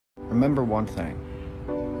Remember one thing.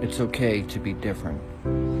 It's okay to be different.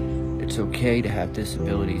 It's okay to have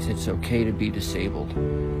disabilities. It's okay to be disabled,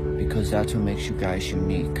 because that's what makes you guys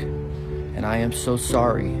unique. And I am so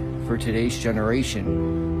sorry for today's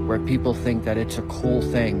generation, where people think that it's a cool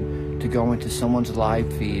thing to go into someone's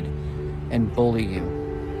live feed and bully you.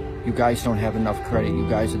 You guys don't have enough credit. You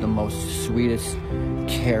guys are the most sweetest,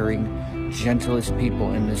 caring, gentlest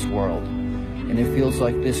people in this world. And it feels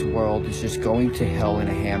like this world is just going to hell in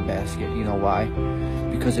a handbasket. You know why?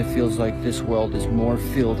 Because it feels like this world is more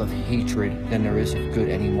filled of hatred than there is of good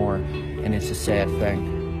anymore. And it's a sad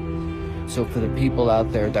thing. So for the people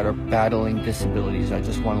out there that are battling disabilities, I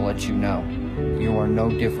just want to let you know, you are no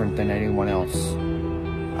different than anyone else.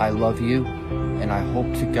 I love you, and I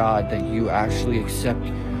hope to God that you actually accept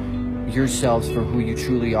yourselves for who you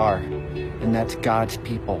truly are. And that's God's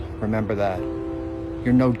people. Remember that.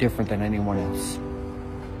 You're no different than anyone else.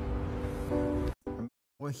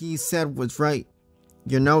 What he said was right.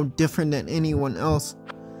 You're no different than anyone else.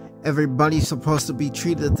 Everybody's supposed to be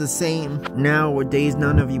treated the same. Nowadays,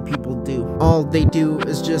 none of you people do. All they do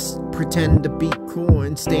is just pretend to be cool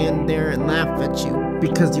and stand there and laugh at you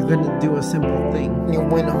because you're gonna do a simple thing. You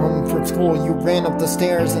went home from school, you ran up the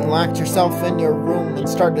stairs and locked yourself in your room and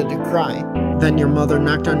started to cry. Then your mother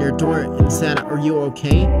knocked on your door and said, "Are you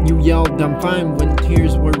okay?" You yelled, "I'm fine," when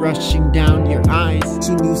tears were rushing down your eyes.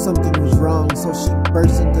 She knew something was wrong, so she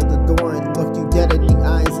burst into the door and looked you dead in the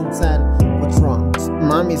eyes and said, "What's wrong?"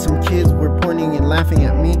 Mommy, some kids were pointing and laughing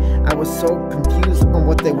at me. I was so confused on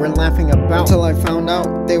what they were laughing about, until I found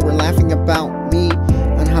out they were laughing about me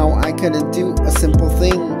and how I couldn't do a simple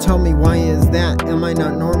thing. Tell me, why is that? Am I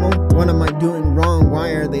not normal? What am I doing wrong? Why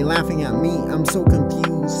are they laughing at me? I'm so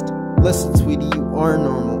confused. Listen, sweetie, you are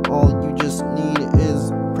normal. All you just need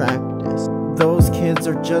is practice. Those kids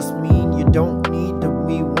are just mean. You don't need to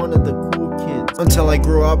be one of the cool kids. Until I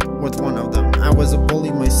grew up with one of them. I was a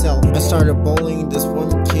bully myself. I started bullying this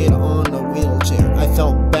one kid on a wheelchair. I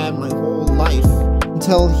felt bad my whole life,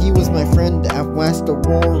 until he was my friend at West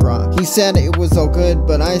Aurora. He said it was all good,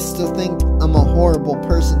 but I still think I'm a horrible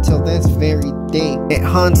person till this very day. It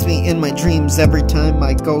haunts me in my dreams every time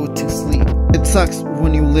I go to sleep. It sucks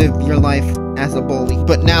when you live your life as a bully,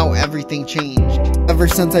 but now everything changed. Ever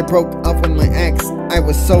since I broke up with my ex, I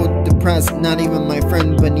was so depressed, not even my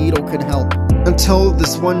friend Benito could help. Until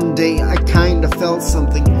this one day, I kinda felt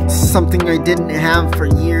something I didn't have for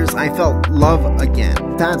years. I felt love again.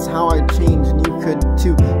 That's how I changed, and you could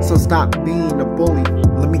too, so stop being a bully.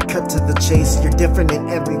 Let me cut to the chase. You're different in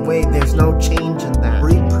every way, there's no change in that.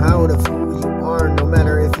 Be proud of who you are, no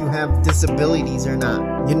matter if you have disabilities or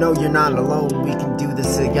not. You know you're not alone, we can do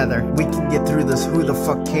this together. We can get through this, who the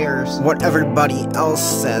fuck cares? What everybody else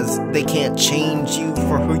says, they can't change you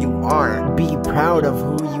for who you are. Be proud of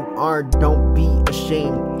who you are, don't be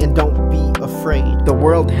ashamed, and don't be afraid. The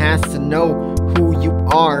world has to know who you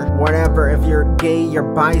are. Whatever, if you're gay,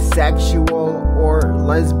 you're bisexual, or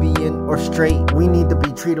lesbian, or straight, we need to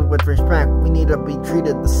be treated with respect. We need to be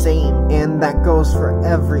treated the same, and that goes for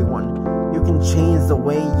everyone. You can change the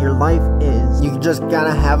way your life is. You just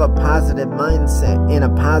gotta have a positive mindset and a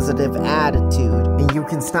positive attitude. And you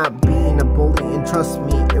can stop being a bully, and trust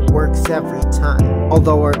me, it works every time.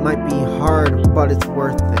 Although it might be hard, but it's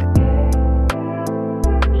worth it.